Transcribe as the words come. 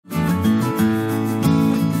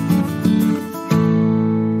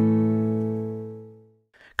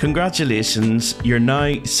Congratulations, you're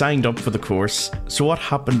now signed up for the course. So what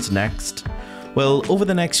happens next? Well, over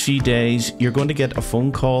the next few days, you're going to get a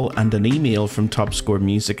phone call and an email from Top Score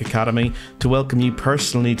Music Academy to welcome you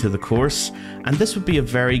personally to the course, and this would be a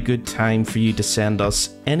very good time for you to send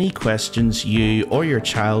us any questions you or your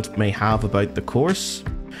child may have about the course,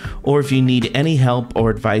 or if you need any help or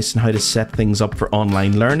advice on how to set things up for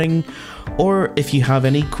online learning, or if you have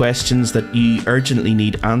any questions that you urgently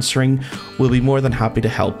need answering, we'll be more than happy to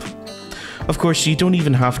help. Of course, you don't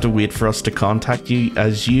even have to wait for us to contact you,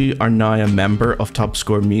 as you are now a member of Top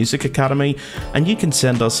Score Music Academy, and you can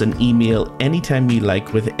send us an email anytime you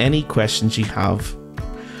like with any questions you have.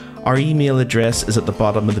 Our email address is at the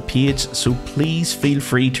bottom of the page, so please feel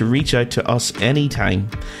free to reach out to us anytime.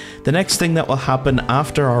 The next thing that will happen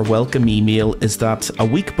after our welcome email is that a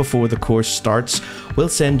week before the course starts, we'll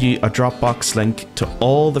send you a Dropbox link to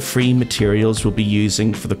all the free materials we'll be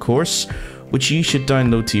using for the course, which you should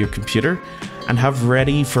download to your computer and have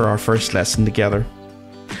ready for our first lesson together.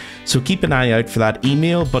 So keep an eye out for that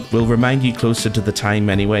email, but we'll remind you closer to the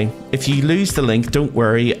time anyway. If you lose the link, don't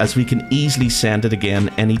worry, as we can easily send it again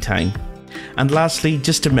anytime. And lastly,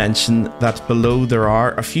 just to mention that below there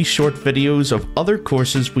are a few short videos of other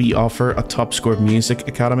courses we offer at Top Score Music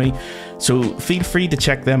Academy, so feel free to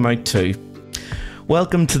check them out too.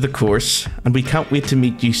 Welcome to the course, and we can't wait to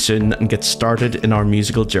meet you soon and get started in our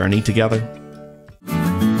musical journey together.